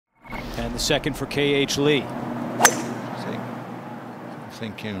And the second for K.H. Lee.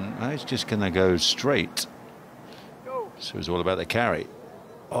 Thinking, he's just going to go straight. So it's all about the carry.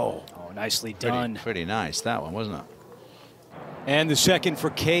 Oh, nicely done. Pretty nice, that one, wasn't it? And the second for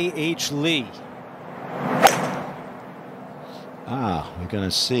K.H. Lee. We're going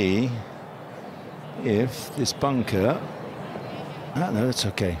to see if this bunker. No, that's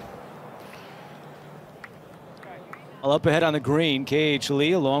okay. Well, up ahead on the green, K.H.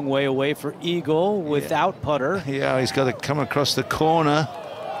 Lee a long way away for eagle without putter. Yeah, he's got to come across the corner.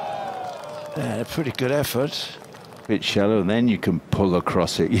 A pretty good effort. Bit shallow, and then you can pull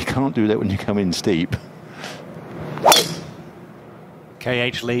across it. You can't do that when you come in steep.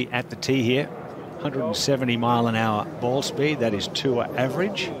 K.H. Lee at the tee here. 170 mile-an-hour ball speed. That is tour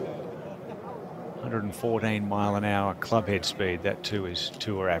average. 114 mile-an-hour clubhead speed. That too is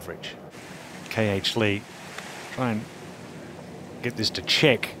tour average. K.H. Lee try and get this to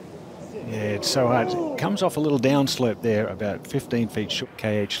check. Yeah, it's so hard. It comes off a little downslope there, about 15 feet short.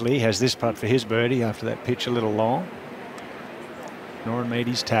 K.H. Lee has this putt for his birdie after that pitch a little long. Noren made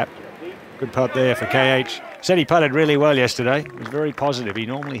his tap. Good putt there for K.H. Said he putted really well yesterday. He was very positive. He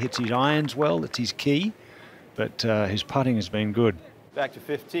normally hits his irons well. That's his key. But his putting has been good. Back to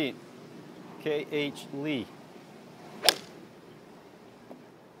 15. K.H. Lee.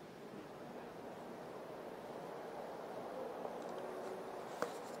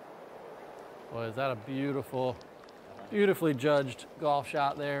 Boy, is that a beautifully judged golf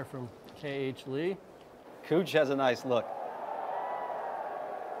shot there from K.H. Lee. Cooch has a nice look.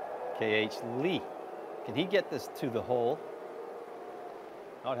 K.H. Lee. Can he get this to the hole?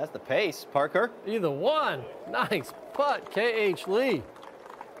 Oh, that's the pace. Parker? Either one. Nice putt, K.H. Lee.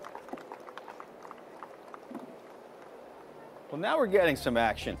 Well, now we're getting some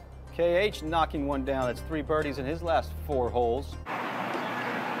action. K.H. knocking one down. That's 3 birdies in his last 4 holes.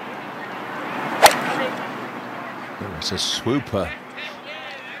 It's a swooper,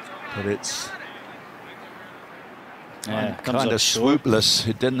 but it's kind of swoopless.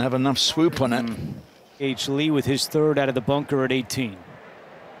 It didn't have enough swoop on it. H. Lee with his third out of the bunker at 18.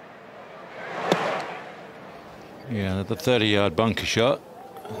 Yeah, the 30-yard bunker shot.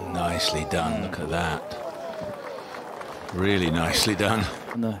 Nicely done. Look at that. Really nicely done.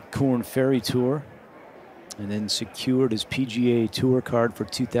 On the Corn Ferry Tour, and then secured his PGA Tour card for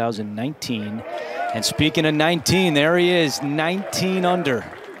 2019. And speaking of 19, there he is, 19 under.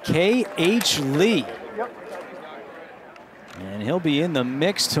 K.H. Lee. And he'll be in the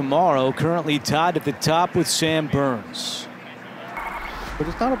mix tomorrow, currently tied at the top with Sam Burns. But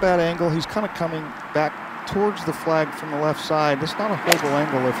it's not a bad angle. He's kind of coming back towards the flag from the left side. It's not a horrible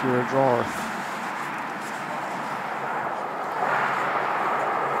angle if you're a drawer.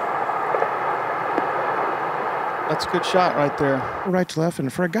 That's a good shot right there. Right to left,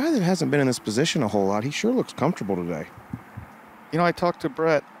 and for a guy that hasn't been in this position a whole lot, he sure looks comfortable today. You know, I talked to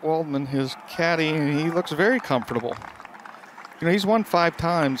Brett Waldman, his caddy, and he looks very comfortable. You know, he's won 5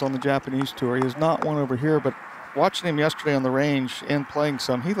 times on the Japanese tour. He has not won over here, but watching him yesterday on the range and playing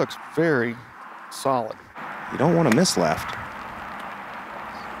some, he looks very solid. You don't want to miss left.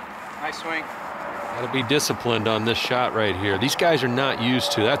 Nice swing. Got to be disciplined on this shot right here. These guys are not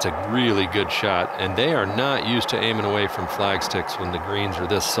used to, that's a really good shot, and they are not used to aiming away from flag sticks when the greens are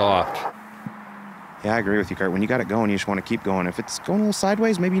this soft. Yeah, I agree with you, Kurt. When you got it going, you just want to keep going. If it's going a little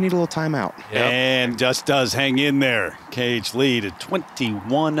sideways, maybe you need a little timeout. Yep. And just does hang in there. K.H. Lee to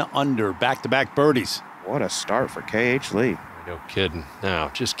 21 under, back-to-back birdies. What a start for K.H. Lee. No kidding. Now,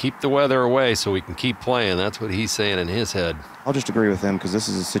 just keep the weather away so we can keep playing. That's what he's saying in his head. I'll just agree with him because this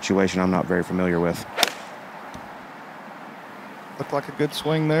is a situation I'm not very familiar with. Looked like a good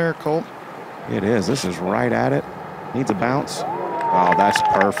swing there, Colt. It is. This is right at it. Needs a bounce. Oh, that's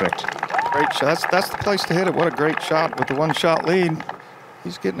perfect. Great shot. That's the place to hit it. What a great shot with the 1-shot lead.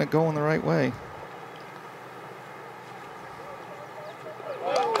 He's getting it going the right way.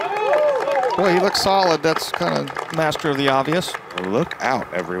 Boy, he looks solid. That's kind of master of the obvious. Look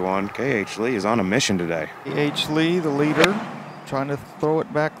out, everyone. K.H. Lee is on a mission today. K.H. Lee, the leader, trying to throw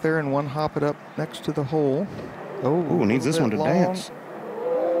it back there and hop it up next to the hole. Oh, needs this one to dance.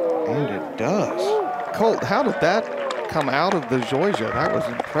 And it does. Colt, how did that come out of the Georgia? That was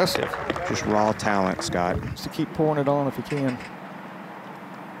impressive. Just raw talent, Scott. Just to keep pouring it on if you can.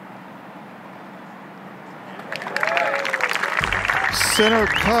 Center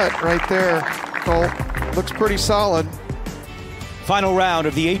cut right there, Colt. Looks pretty solid. Final round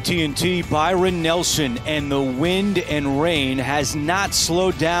of the AT&T Byron Nelson, and the wind and rain has not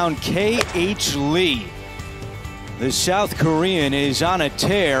slowed down K.H. Lee. The South Korean is on a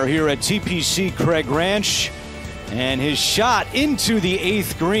tear here at TPC Craig Ranch. And his shot into the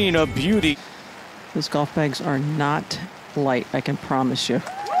 8th green, a beauty. Those golf bags are not light, I can promise you.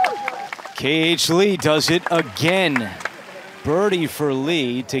 KH Lee does it again. Birdie for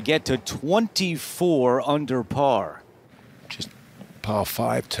Lee to get to 24 under par. Just par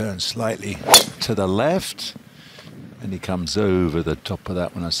 5 turns slightly to the left. And he comes over the top of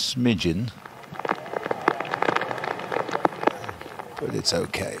that one a smidgen. But it's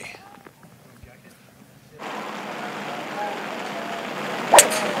okay.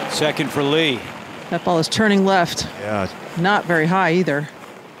 Second for Lee. That ball is turning left. Yeah. Not very high either.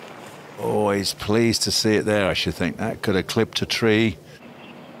 Always pleased to see it there, I should think. That could have clipped a tree.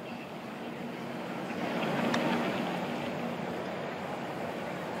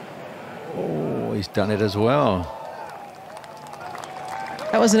 Oh, he's done it as well.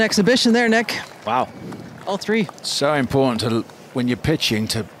 That was an exhibition there, Nick. Wow. All 3. So important to, when you're pitching,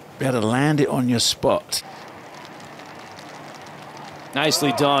 to be able to land it on your spot.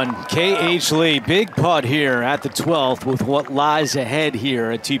 Nicely done. KH Lee, big putt here at the 12th with what lies ahead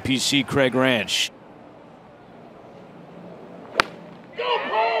here at TPC Craig Ranch.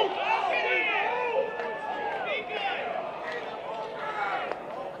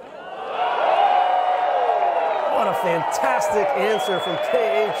 What a fantastic answer from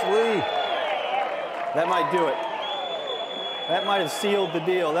KH Lee. That might do it. That might have sealed the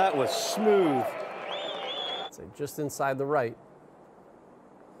deal. That was smooth. So just inside the right.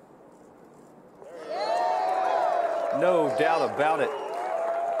 No doubt about it.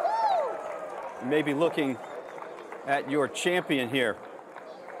 You may be looking at your champion here.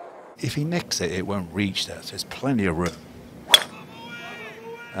 If he nicks it, it won't reach that. So there's plenty of room.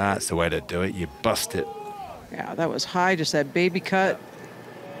 That's the way to do it. You bust it. Yeah, that was high, just that baby cut.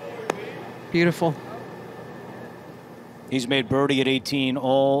 Beautiful. He's made birdie at 18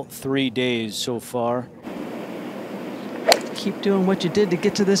 all 3 days so far. Keep doing what you did to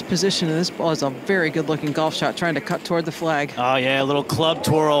get to this position, and this ball is a very good-looking golf shot, trying to cut toward the flag. Oh, yeah, a little club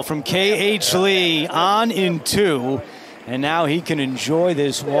twirl from KH Lee on in 2, and now he can enjoy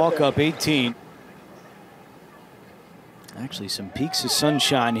this walk-up 18. Actually, some peaks of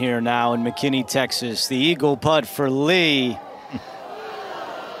sunshine here now in McKinney, Texas. The eagle putt for Lee.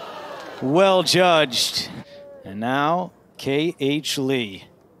 Well judged. And now KH Lee.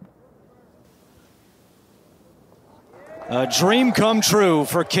 A dream come true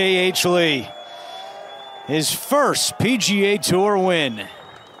for KH Lee. His first PGA Tour win.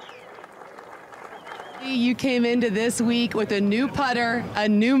 You came into this week with a new putter, a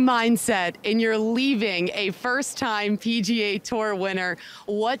new mindset, and you're leaving a first-time PGA Tour winner.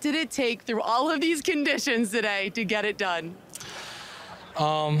 What did it take through all of these conditions today to get it done?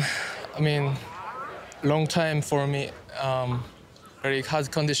 I mean, long time for me. Very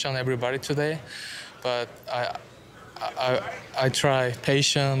hard condition, everybody today, but I try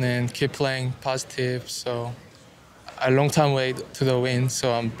patient and keep playing positive. So a long time way to the win.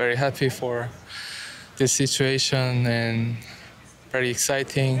 So I'm very happy for this situation and very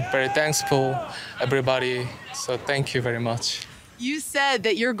exciting, very thankful everybody. So thank you very much. You said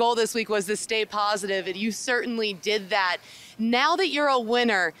that your goal this week was to stay positive, and you certainly did that. Now that you're a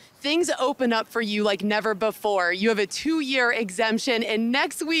winner, things open up for you like never before. You have a 2-year exemption, and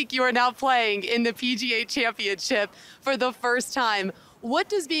next week you are now playing in the PGA Championship for the first time. What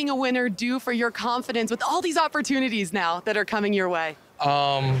does being a winner do for your confidence with all these opportunities now that are coming your way?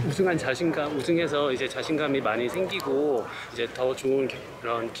 우승해서 이제 자신감이 많이 생기고 이제 더 좋은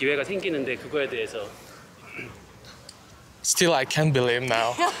그런 기회가 생기는데 그거에 대해서 Still, I can't believe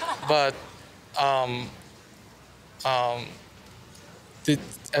now, but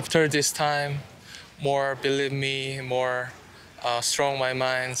after this time, more believe me, more strong my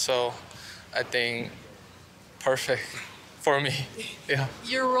mind. So I think perfect for me. Yeah.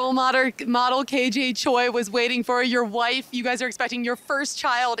 Your role model KJ Choi was waiting for your wife. You guys are expecting your first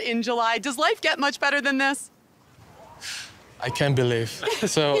child in July. Does life get much better than this? I can't believe.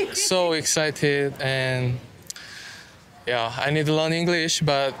 So excited, and yeah, I need to learn English,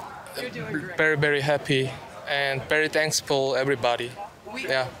 but very, very happy and very thankful everybody.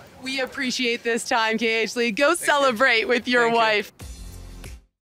 We appreciate this time, KH Lee. Go celebrate with your wife.